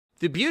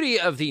The beauty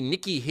of the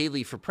Nikki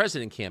Haley for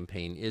President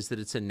campaign is that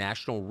it's a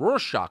national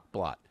Rorschach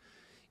blot.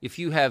 If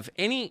you have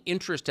any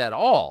interest at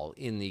all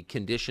in the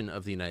condition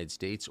of the United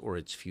States or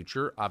its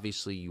future,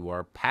 obviously you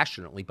are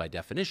passionately, by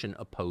definition,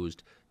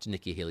 opposed to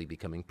Nikki Haley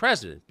becoming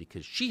president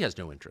because she has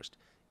no interest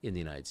in the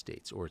United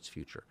States or its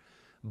future.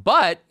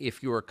 But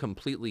if you are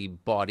completely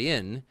bought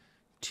in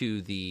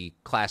to the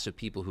class of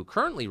people who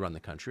currently run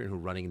the country and who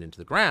are running it into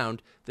the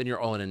ground, then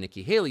you're all in on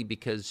Nikki Haley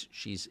because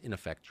she's, in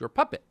effect, your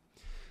puppet.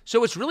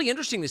 So it's really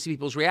interesting to see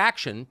people's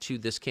reaction to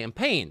this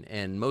campaign.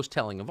 And most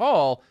telling of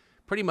all,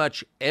 pretty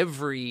much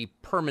every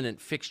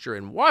permanent fixture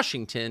in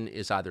Washington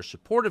is either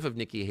supportive of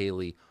Nikki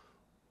Haley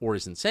or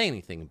isn't saying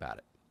anything about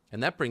it.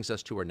 And that brings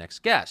us to our next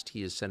guest.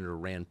 He is Senator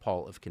Rand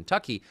Paul of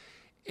Kentucky.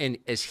 And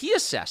as he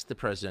assessed the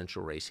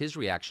presidential race, his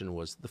reaction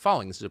was the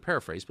following. This is a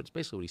paraphrase, but it's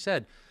basically what he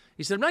said.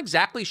 He said, I'm not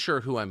exactly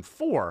sure who I'm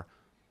for.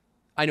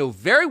 I know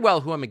very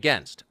well who I'm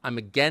against. I'm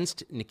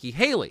against Nikki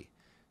Haley.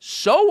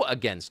 So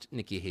against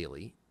Nikki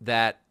Haley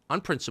that,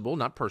 on principle,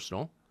 not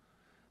personal,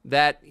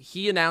 that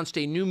he announced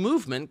a new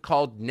movement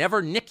called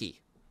Never Nikki.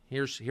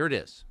 Here it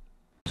is.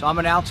 So I'm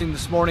announcing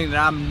this morning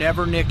that I'm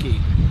Never Nikki.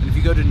 And if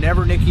you go to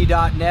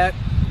nevernikki.net,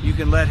 you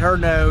can let her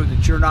know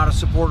that you're not a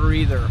supporter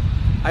either.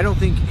 I don't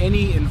think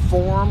any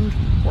informed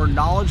or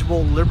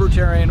knowledgeable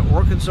libertarian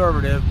or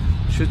conservative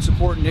should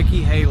support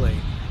Nikki Haley.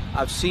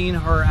 I've seen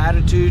her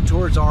attitude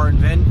towards our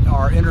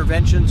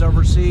interventions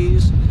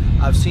overseas.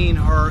 I've seen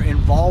her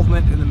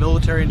involvement in the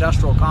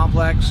military-industrial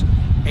complex,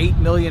 $8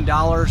 million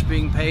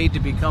being paid to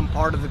become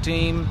part of the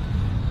team.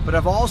 But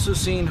I've also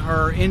seen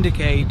her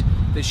indicate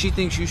that she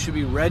thinks you should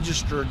be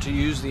registered to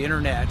use the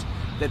internet,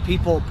 that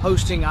people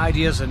posting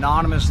ideas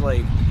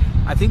anonymously.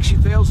 I think she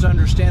fails to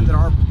understand that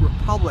our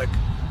republic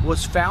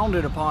was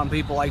founded upon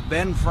people like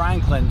Ben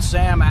Franklin,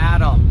 Sam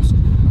Adams,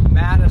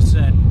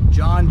 Madison,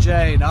 John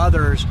Jay, and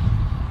others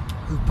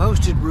who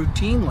posted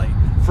routinely.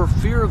 For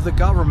fear of the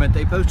government,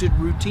 they posted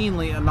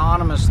routinely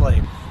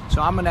anonymously.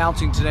 So I'm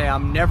announcing today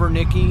I'm Never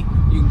Nikki.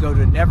 You can go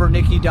to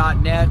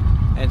nevernikki.net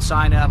and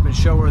sign up and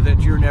show her that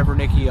you're Never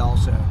Nikki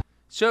also.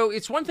 So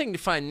it's one thing to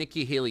find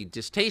Nikki Haley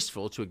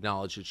distasteful, to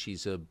acknowledge that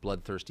she's a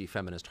bloodthirsty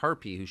feminist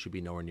harpy who should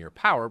be nowhere near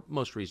power.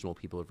 Most reasonable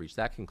people have reached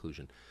that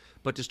conclusion.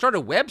 But to start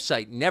a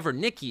website, Never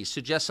Nikki,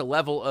 suggests a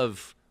level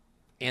of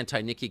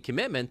anti-Nikki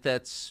commitment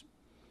that's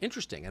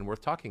interesting and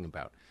worth talking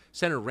about.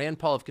 Senator Rand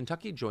Paul of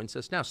Kentucky joins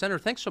us now. Senator,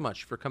 thanks so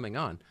much for coming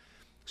on.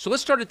 So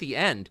let's start at the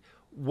end.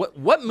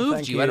 What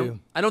moved you?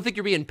 I don't think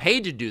you're being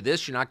paid to do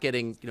this. You're not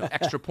getting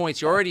extra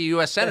points. You're already a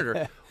U.S.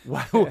 Senator.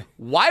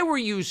 Why were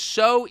you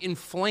so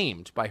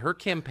inflamed by her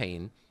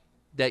campaign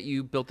that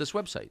you built this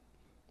website?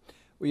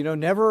 Well,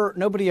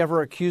 nobody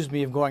ever accused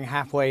me of going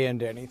halfway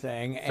into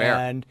anything. Fair.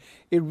 And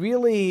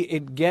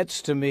it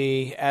gets to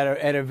me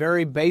at a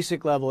very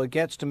basic level. It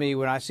gets to me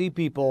when I see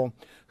people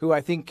who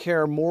I think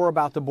care more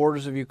about the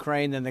borders of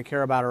Ukraine than they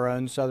care about our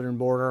own southern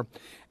border.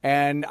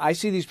 And I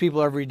see these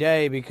people every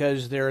day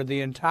because they're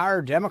the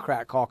entire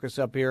Democrat caucus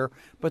up here,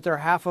 but they're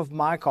half of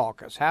my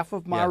caucus. Half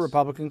of my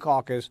Republican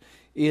caucus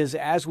is,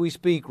 as we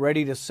speak,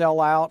 ready to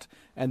sell out,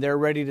 and they're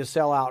ready to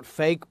sell out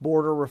fake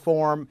border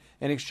reform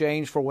in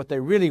exchange for what they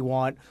really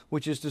want,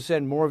 which is to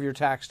send more of your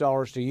tax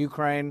dollars to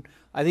Ukraine.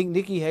 I think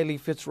Nikki Haley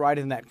fits right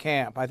in that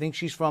camp. I think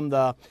she's from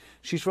the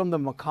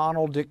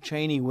McConnell, Dick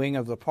Cheney wing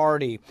of the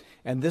party,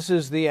 and this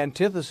is the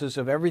antithesis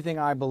of everything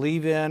I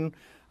believe in.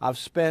 I've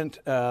spent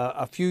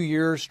a few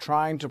years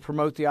trying to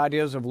promote the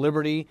ideas of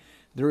liberty.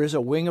 There is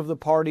a wing of the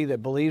party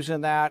that believes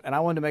in that, and I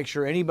wanted to make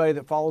sure anybody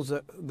that follows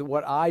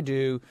what I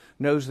do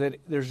knows that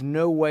there's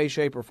no way,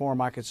 shape, or form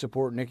I could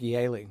support Nikki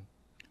Haley.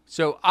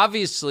 So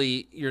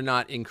obviously you're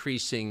not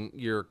increasing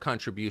your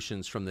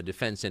contributions from the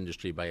defense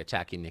industry by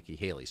attacking Nikki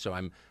Haley. So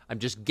I'm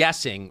just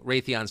guessing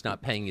Raytheon's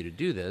not paying you to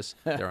do this.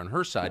 They're on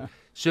her side.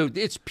 So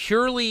it's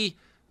purely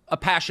a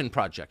passion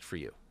project for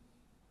you.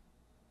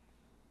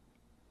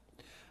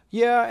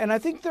 Yeah, and I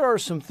think there are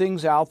some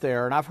things out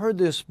there, and I've heard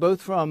this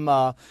both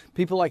from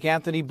people like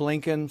Anthony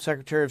Blinken,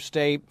 Secretary of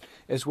State,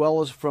 as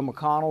well as from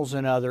McConnell's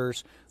and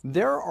others.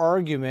 Their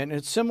argument, and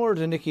it's similar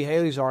to Nikki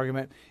Haley's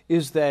argument,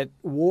 is that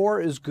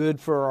war is good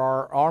for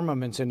our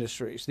armaments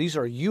industries. These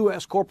are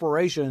U.S.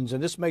 corporations,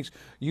 and this makes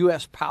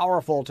U.S.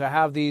 powerful to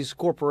have these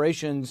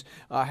corporations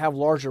have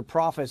larger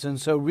profits. And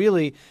so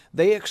really,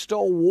 they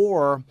extol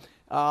war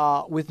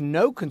with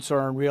no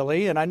concern,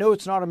 really. And I know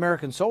it's not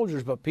American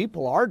soldiers, but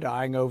people are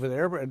dying over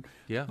there. And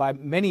by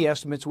many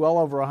estimates, well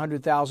over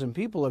 100,000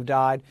 people have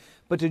died.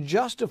 But to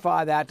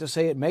justify that, to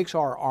say it makes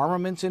our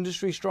armaments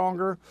industry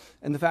stronger,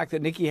 and the fact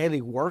that Nikki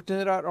Haley worked in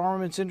that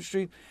armaments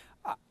industry,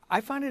 I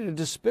find it a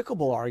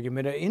despicable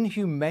argument, an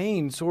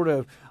inhumane, sort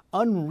of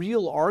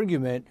unreal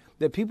argument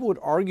that people would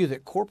argue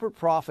that corporate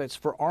profits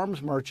for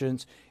arms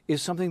merchants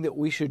is something that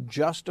we should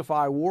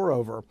justify war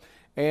over.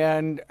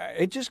 And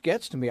it just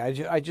gets to me.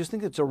 I just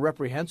think it's a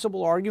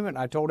reprehensible argument.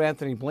 I told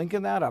Anthony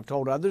Blinken that. I've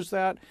told others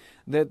that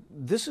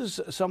this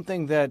is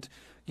something that,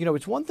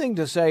 it's one thing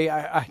to say,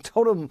 I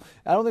told him,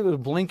 I don't think it was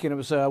Blinken, it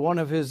was one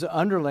of his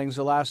underlings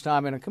the last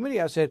time in a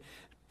committee. I said,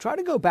 try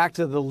to go back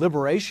to the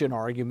liberation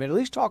argument. At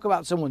least talk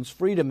about someone's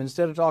freedom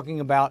instead of talking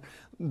about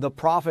the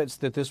profits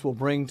that this will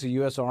bring to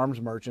U.S.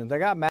 arms merchants. They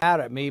got mad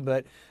at me,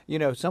 but, you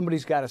know,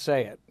 somebody's got to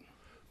say it.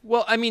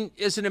 Well, I mean,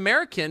 as an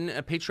American,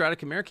 a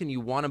patriotic American, you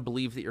want to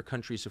believe that your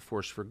country is a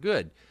force for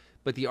good.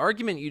 But the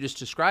argument you just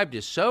described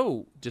is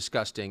so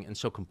disgusting and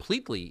so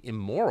completely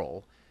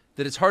immoral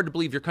that it's hard to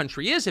believe your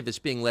country is if it's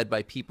being led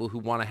by people who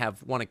want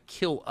to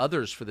kill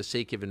others for the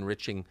sake of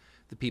enriching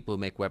the people who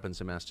make weapons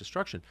of mass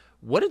destruction.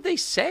 What did they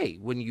say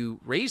when you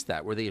raised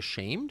that? Were they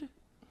ashamed?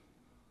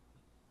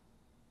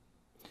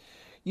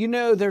 You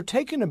know, they're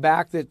taken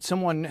aback that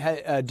someone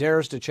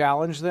dares to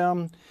challenge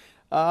them,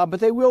 but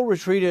they will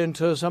retreat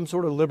into some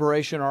sort of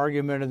liberation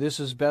argument of this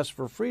is best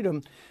for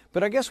freedom.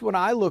 But I guess when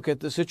I look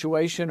at the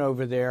situation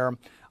over there,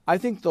 I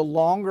think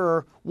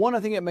I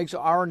think it makes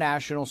our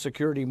national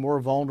security more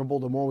vulnerable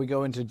the more we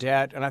go into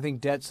debt. And I think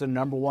debt's the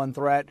number one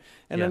threat.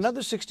 And Yes.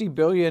 Another $60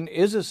 billion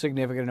is a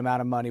significant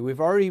amount of money. We've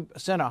already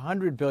sent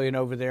 $100 billion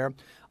over there.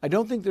 I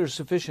don't think there's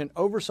sufficient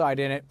oversight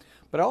in it.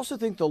 But I also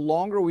think the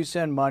longer we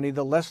send money,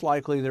 the less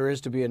likely there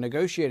is to be a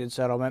negotiated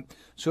settlement.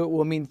 So it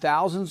will mean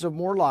thousands of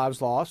more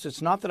lives lost.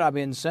 It's not that I'm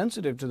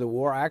insensitive to the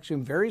war. I actually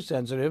am very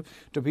sensitive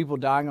to people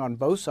dying on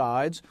both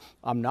sides.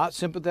 I'm not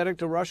sympathetic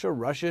to Russia.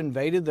 Russia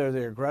invaded. They're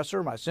the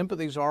aggressor. My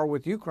sympathies are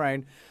with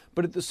Ukraine.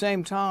 But at the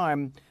same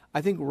time,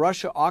 I think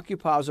Russia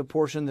occupies a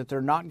portion that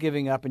they're not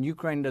giving up, and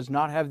Ukraine does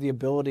not have the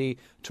ability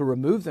to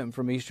remove them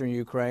from eastern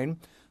Ukraine.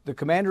 The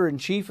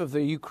commander-in-chief of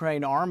the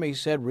Ukraine army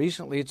said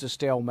recently it's a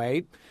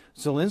stalemate.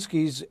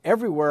 Zelensky's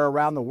everywhere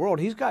around the world.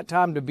 He's got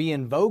time to be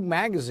in Vogue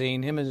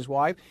magazine, him and his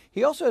wife.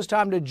 He also has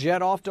time to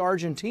jet off to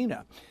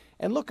Argentina.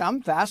 And look, I'm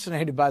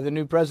fascinated by the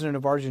new president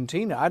of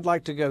Argentina. I'd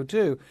like to go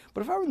too.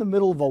 But if I were in the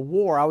middle of a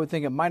war, I would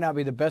think it might not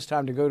be the best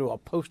time to go to a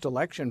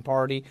post-election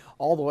party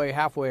all the way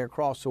halfway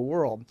across the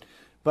world.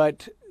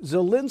 But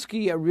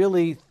Zelensky, I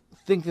really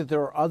think that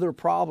there are other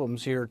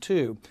problems here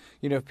too.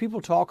 You know, if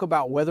people talk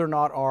about whether or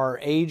not our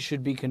aid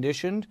should be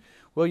conditioned,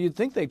 well, you'd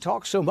think they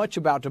talk so much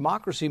about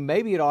democracy,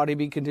 maybe it ought to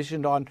be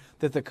conditioned on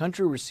that the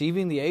country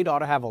receiving the aid ought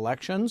to have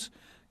elections.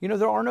 You know,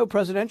 there are no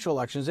presidential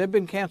elections. They've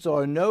been canceled.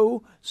 There are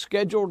no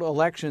scheduled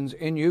elections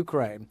in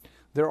Ukraine.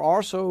 There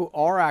also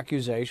are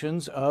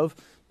accusations of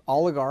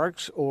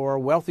oligarchs or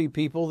wealthy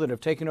people that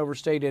have taken over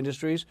state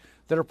industries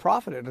that are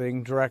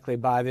profiting directly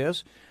by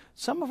this.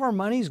 Some of our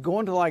money's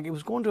going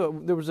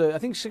to there was I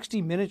think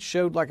 60 Minutes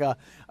showed like a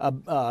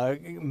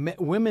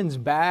women's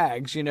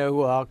bags,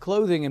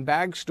 clothing and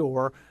bag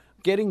store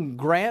getting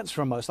grants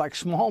from us, like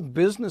small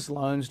business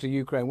loans to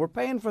Ukraine. We're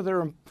paying for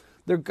their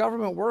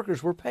government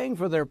workers. We're paying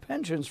for their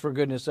pensions, for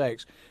goodness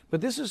sakes.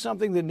 But this is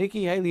something that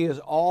Nikki Haley is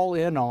all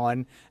in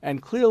on,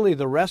 and clearly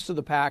the rest of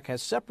the pack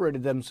has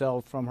separated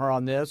themselves from her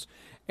on this.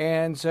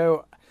 And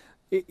so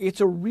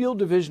it's a real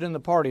division in the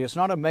party. It's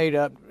not a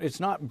made-up, it's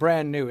not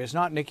brand new. It's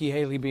not Nikki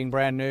Haley being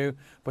brand new,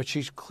 but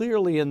she's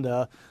clearly in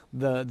the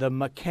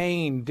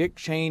McCain, Dick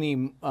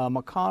Cheney,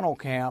 McConnell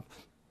camp.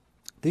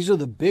 These are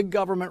the big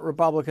government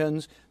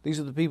Republicans.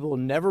 These are the people who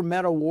never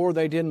met a war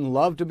they didn't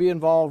love to be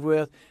involved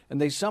with, and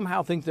they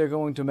somehow think they're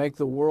going to make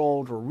the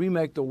world or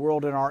remake the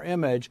world in our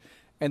image,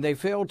 and they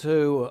fail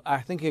to, I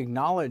think,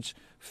 acknowledge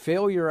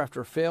failure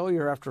after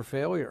failure after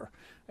failure.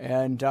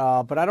 And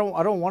but I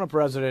don't want a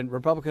president,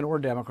 Republican or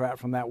Democrat,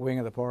 from that wing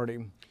of the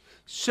party.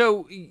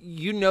 So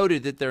you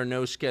noted that there are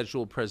no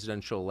scheduled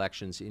presidential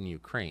elections in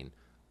Ukraine.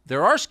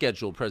 There are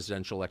scheduled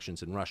presidential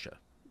elections in Russia.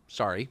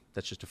 Sorry,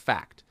 that's just a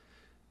fact.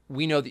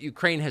 We know that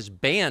Ukraine has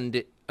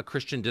banned a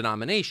Christian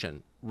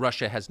denomination.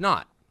 Russia has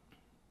not.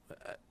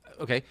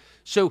 Okay.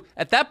 So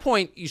at that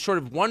point, you sort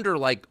of wonder,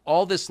 like,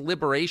 all this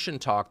liberation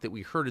talk that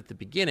we heard at the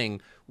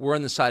beginning, we're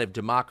on the side of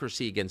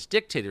democracy against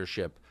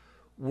dictatorship.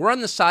 We're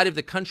on the side of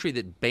the country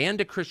that banned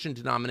a Christian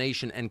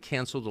denomination and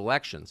canceled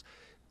elections.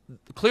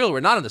 Clearly, we're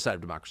not on the side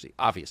of democracy,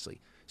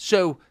 obviously.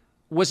 So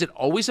was it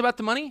always about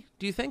the money,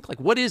 do you think? Like,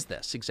 what is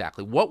this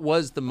exactly? What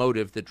was the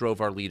motive that drove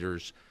our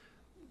leaders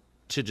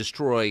to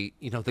destroy,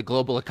 the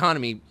global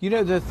economy?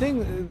 The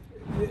thing,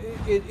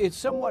 it's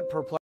somewhat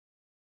perplexing.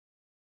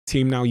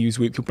 Team now use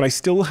Whoop, but I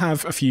still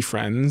have a few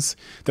friends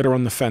that are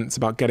on the fence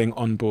about getting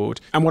on board.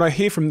 And what I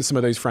hear from some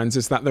of those friends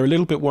is that they're a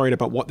little bit worried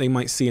about what they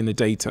might see in the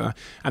data,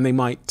 and they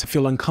might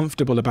feel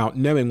uncomfortable about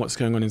knowing what's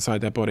going on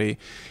inside their body.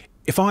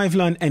 If I've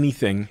learned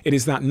anything, it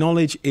is that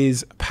knowledge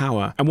is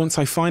power. And once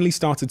I finally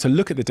started to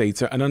look at the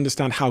data and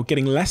understand how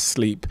getting less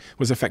sleep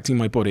was affecting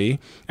my body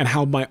and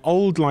how my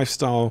old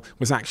lifestyle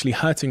was actually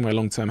hurting my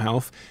long-term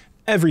health,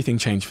 everything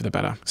changed for the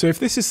better. So if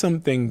this is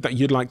something that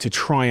you'd like to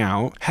try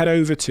out, head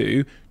over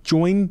to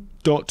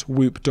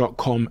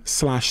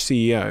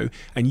join.whoop.com/CEO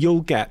and you'll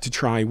get to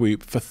try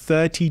Whoop for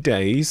 30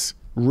 days,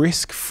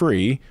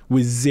 risk-free,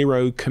 with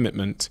zero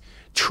commitment.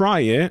 Try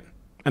it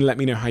and let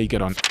me know how you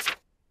get on.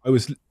 I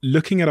was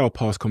looking at our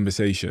past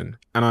conversation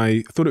and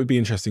I thought it would be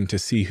interesting to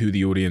see who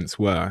the audience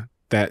were,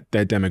 their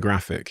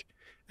demographic.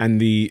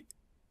 And the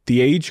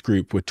age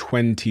group were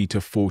 20 to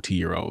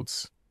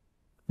 40-year-olds,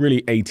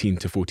 really 18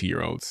 to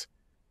 40-year-olds.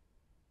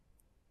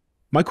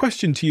 My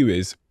question to you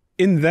is,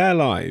 In their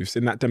lives,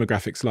 in that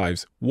demographic's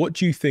lives, what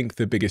do you think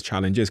the biggest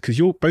challenge is?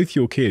 Because both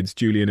your kids,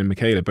 Julian and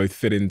Michaela, both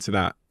fit into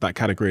that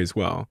category as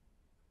well.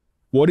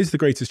 What is the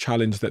greatest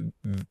challenge that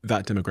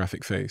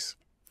demographic face?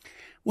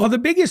 Well, the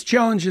biggest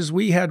challenges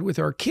we had with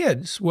our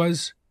kids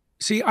was,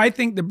 I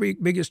think the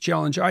biggest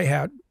challenge I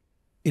had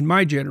in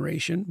my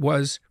generation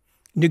was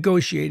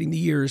negotiating the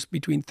years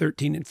between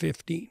 13 and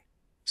 15,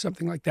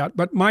 something like that.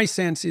 But my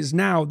sense is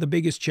now the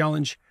biggest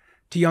challenge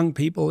to young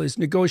people is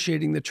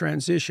negotiating the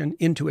transition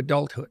into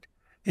adulthood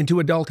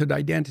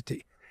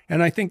identity.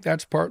 And I think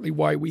that's partly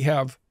why we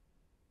have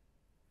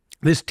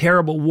this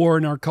terrible war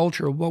in our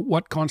culture about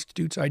what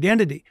constitutes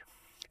identity.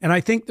 And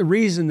I think the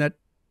reason that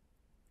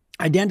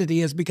identity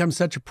has become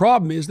such a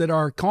problem is that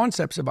our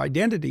concepts of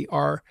identity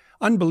are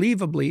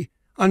unbelievably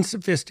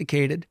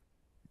unsophisticated,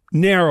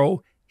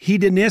 narrow,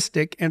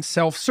 hedonistic, and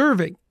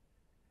self-serving.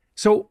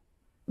 So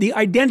the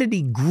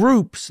identity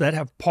groups that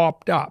have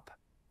popped up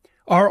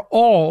are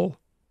all,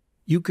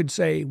 you could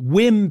say,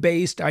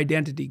 whim-based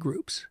identity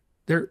groups.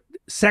 They're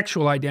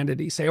sexual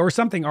identity, say, or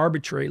something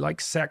arbitrary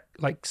like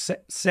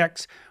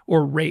sex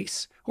or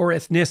race or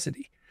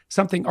ethnicity,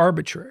 something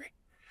arbitrary.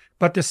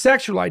 But the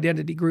sexual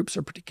identity groups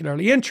are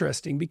particularly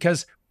interesting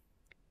because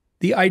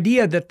the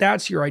idea that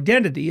that's your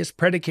identity is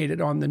predicated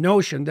on the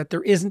notion that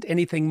there isn't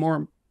anything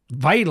more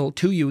vital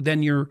to you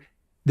than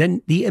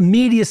the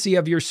immediacy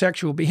of your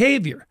sexual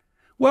behavior.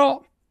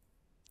 Well,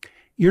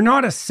 you're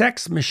not a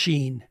sex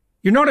machine.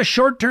 You're not a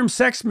short-term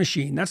sex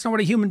machine. That's not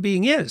what a human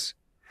being is.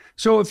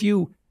 So if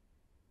you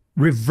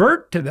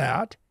revert to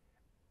that,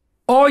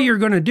 all you're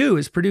going to do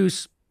is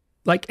produce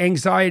like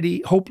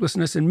anxiety,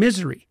 hopelessness, and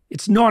misery.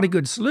 It's not a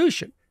good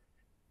solution.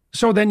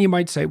 So then you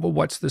might say, well,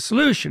 what's the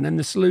solution? And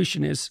the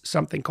solution is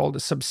something called a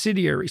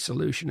subsidiary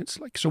solution. It's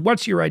like, so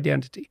what's your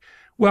identity?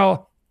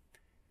 Well,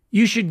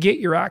 you should get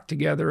your act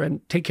together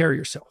and take care of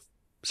yourself.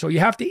 So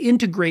you have to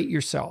integrate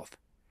yourself.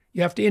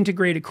 You have to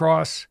integrate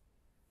across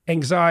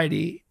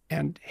anxiety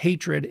and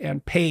hatred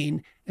and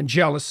pain and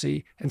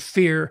jealousy and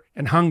fear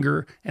and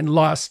hunger and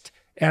lust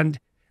and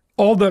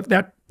all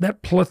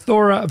that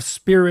plethora of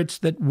spirits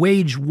that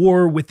wage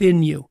war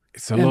within you.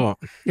 It's a lot.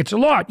 It's a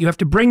lot. You have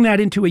to bring that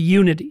into a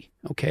unity,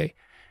 okay?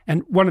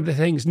 And one of the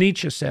things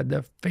Nietzsche said,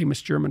 the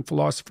famous German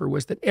philosopher,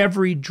 was that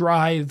every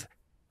drive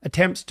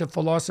attempts to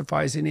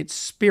philosophize in its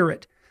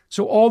spirit.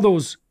 So all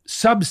those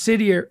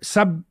subordinate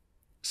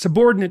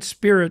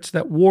spirits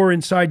that war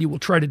inside you will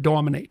try to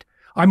dominate.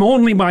 I'm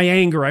only my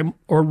anger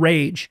or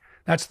rage.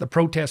 That's the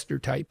protester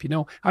type, you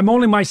know. I'm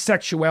only my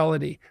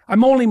sexuality.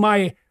 I'm only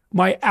my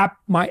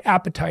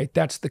appetite.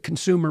 That's the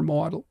consumer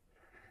model.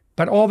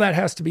 But all that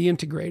has to be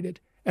integrated.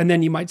 And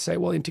then you might say,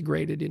 well,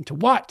 integrated into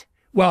what?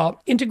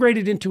 Well,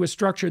 integrated into a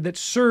structure that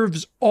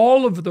serves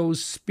all of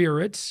those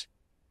spirits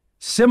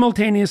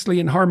simultaneously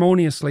and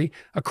harmoniously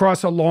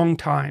across a long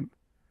time.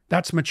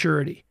 That's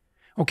maturity.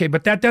 Okay,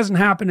 but that doesn't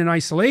happen in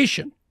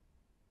isolation.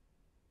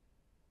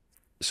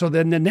 So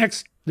then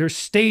there's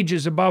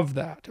stages above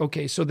that.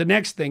 Okay, so the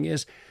next thing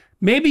is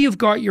maybe you've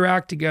got your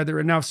act together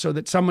enough so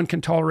that someone can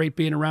tolerate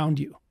being around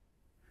you.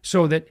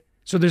 So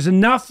there's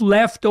enough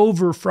left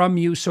over from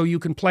you so you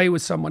can play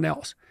with someone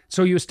else.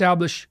 So you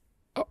establish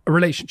a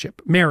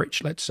relationship,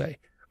 marriage, let's say.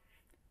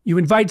 You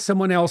invite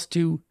someone else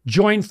to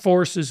join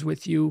forces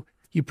with you.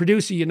 You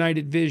produce a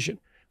united vision.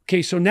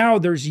 Okay, so now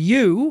there's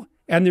you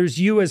and there's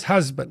you as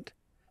husband.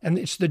 And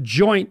it's the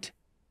joint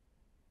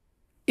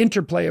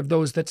interplay of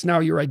those that's now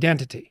your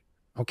identity.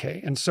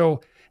 Okay, and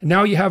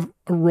now you have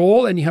a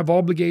role and you have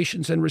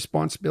obligations and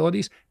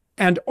responsibilities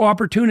and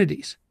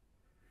opportunities.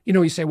 You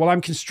know, you say, well,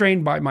 I'm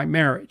constrained by my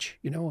marriage.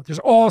 You know, there's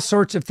all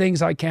sorts of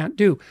things I can't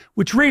do,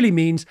 which really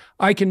means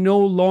I can no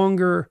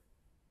longer,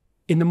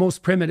 in the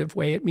most primitive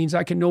way, it means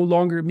I can no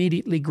longer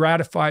immediately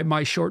gratify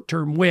my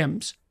short-term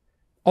whims.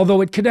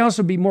 Although it could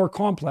also be more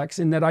complex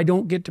in that I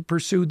don't get to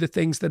pursue the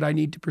things that I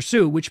need to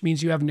pursue, which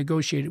means you haven't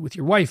negotiated with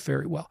your wife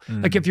very well.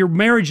 Like if your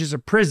marriage is a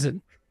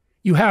prison,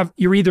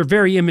 you're either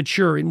very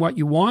immature in what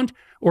you want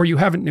or you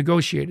haven't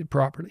negotiated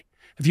properly.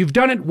 If you've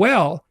done it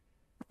well,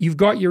 you've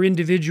got your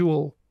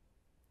individual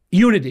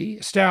unity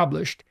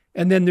established,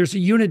 and then there's a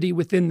unity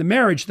within the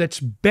marriage that's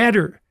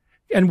better.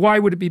 And why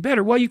would it be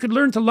better? Well, you could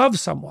learn to love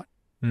someone,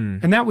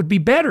 and that would be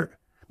better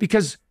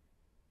because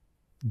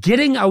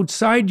getting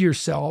outside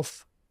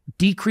yourself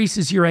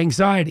decreases your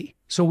anxiety.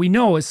 So we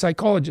know as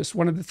psychologists,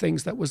 one of the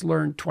things that was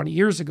learned 20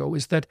 years ago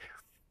is that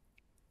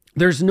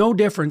there's no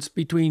difference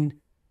between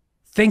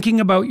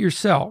thinking about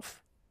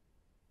yourself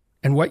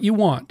and what you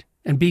want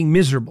and being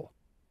miserable.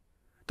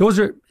 Those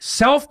are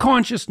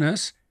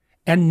self-consciousness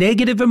and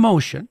negative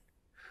emotion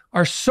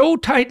are so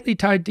tightly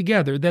tied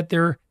together that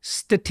they're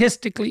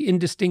statistically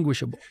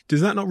indistinguishable.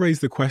 Does that not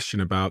raise the question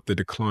about the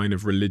decline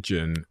of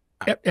religion?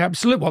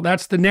 Absolutely. Well,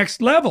 that's the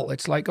next level.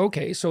 It's like,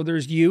 okay, so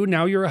there's you,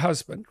 now you're a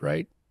husband,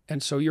 right?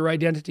 And so your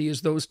identity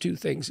is those two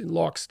things in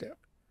lockstep.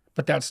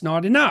 But that's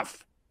not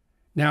enough.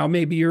 Now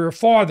maybe you're a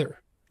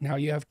father. Now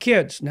you have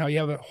kids. Now you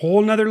have a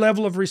whole nother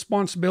level of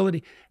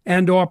responsibility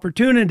and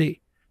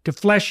opportunity to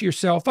flesh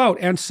yourself out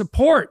and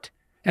support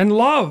and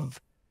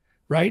love,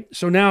 right?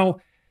 So now,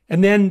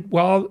 and then,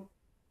 well,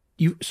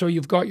 So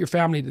you've got your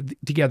family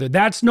together.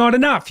 That's not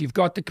enough. You've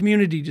got the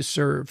community to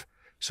serve.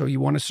 So you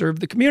want to serve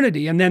the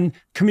community. And then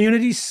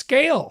communities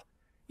scale.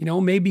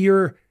 Maybe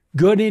you're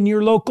good in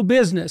your local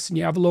business and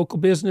you have a local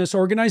business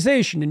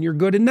organization and you're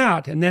good in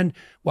that. And then,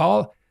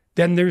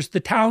 then there's the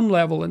town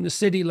level and the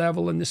city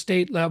level and the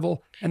state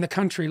level and the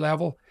country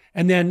level.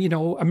 And then,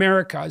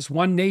 America is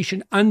one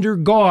nation under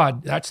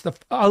God. That's the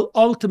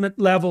ultimate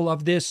level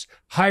of this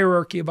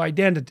hierarchy of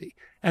identity.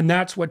 And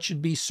that's what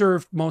should be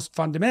served most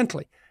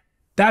fundamentally.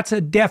 That's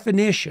a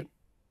definition,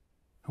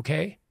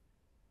 okay?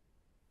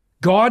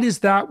 God is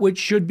that which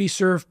should be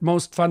served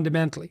most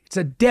fundamentally. It's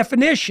a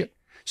definition.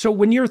 So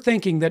when you're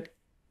thinking that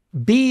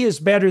B is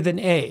better than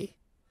A,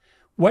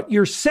 what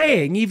you're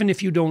saying, even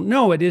if you don't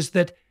know it, is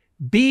that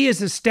B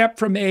is a step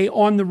from A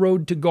on the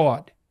road to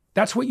God.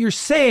 That's what you're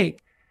saying.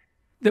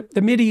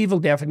 The medieval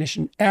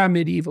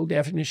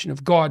definition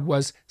of God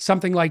was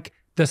something like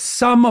the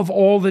sum of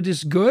all that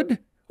is good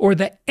or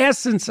the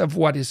essence of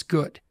what is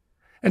good.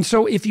 And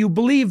so if you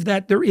believe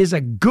that there is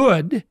a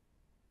good,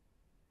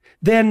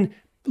 then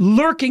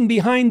lurking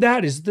behind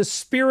that is the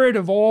spirit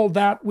of all of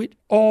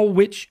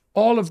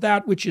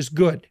that which is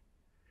good.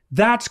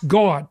 That's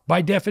God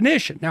by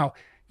definition. Now,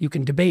 you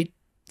can debate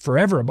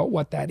forever about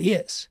what that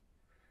is,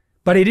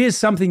 but it is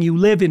something you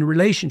live in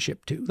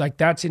relationship to. Like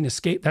that's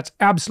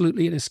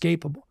absolutely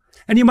inescapable.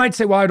 And you might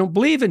say, well, I don't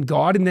believe in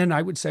God. And then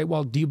I would say,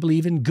 well, do you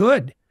believe in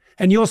good?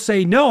 And you'll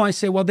say, no. I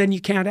say, well, then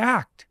you can't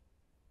act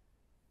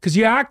because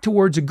you act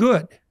towards a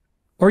good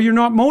or you're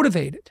not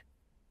motivated.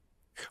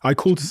 I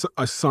called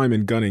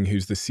Simon Gunning,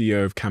 who's the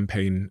CEO of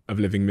Campaign of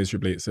Living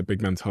Miserably. It's a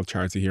big mental health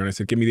charity here. And I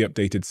said, give me the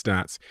updated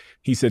stats.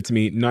 He said to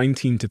me,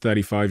 19 to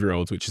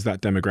 35-year-olds, which is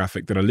that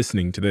demographic that are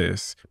listening to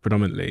this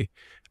predominantly,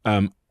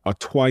 are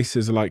twice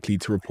as likely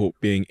to report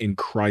being in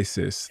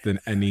crisis than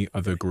any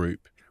other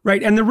group.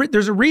 Right. And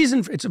there's a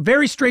reason. It's a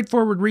very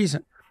straightforward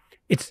reason.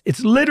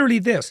 It's literally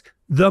this.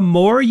 The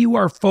more you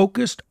are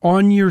focused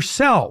on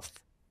yourself,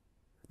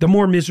 the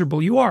more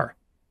miserable you are.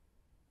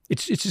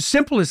 It's as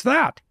simple as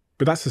that.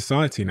 But that's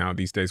society now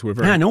these days.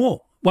 I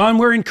know.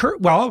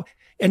 Well,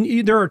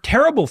 and there are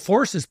terrible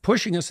forces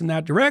pushing us in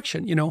that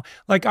direction.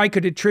 Like I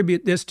could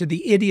attribute this to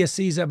the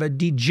idiocies of a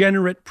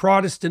degenerate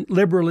Protestant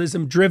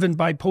liberalism driven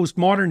by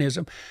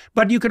postmodernism.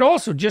 But you could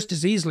also just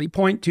as easily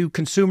point to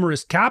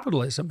consumerist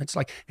capitalism. It's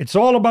like, it's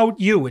all about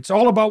you. It's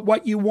all about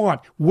what you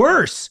want.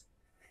 Worse,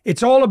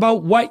 it's all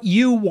about what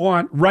you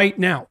want right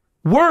now.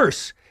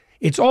 Worse,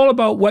 it's all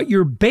about what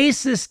your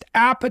basest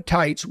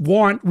appetites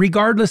want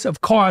regardless of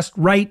cost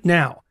right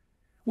now.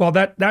 Well,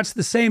 that's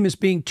the same as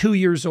being 2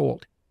 years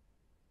old.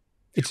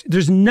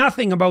 There's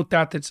nothing about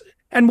that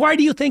and why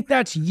do you think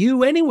that's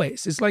you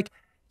anyways? It's like,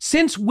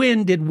 since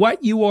when did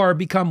what you are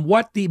become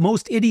what the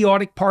most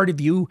idiotic part of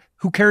you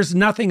who cares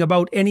nothing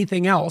about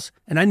anything else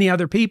and any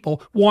other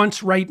people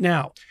wants right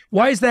now?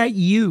 Why is that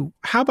you?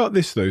 How about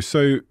this though?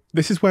 So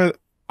this is where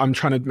I'm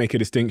trying to make a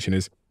distinction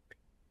is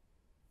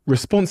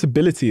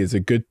responsibility is a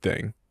good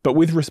thing, but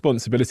with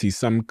responsibility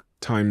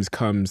sometimes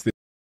comes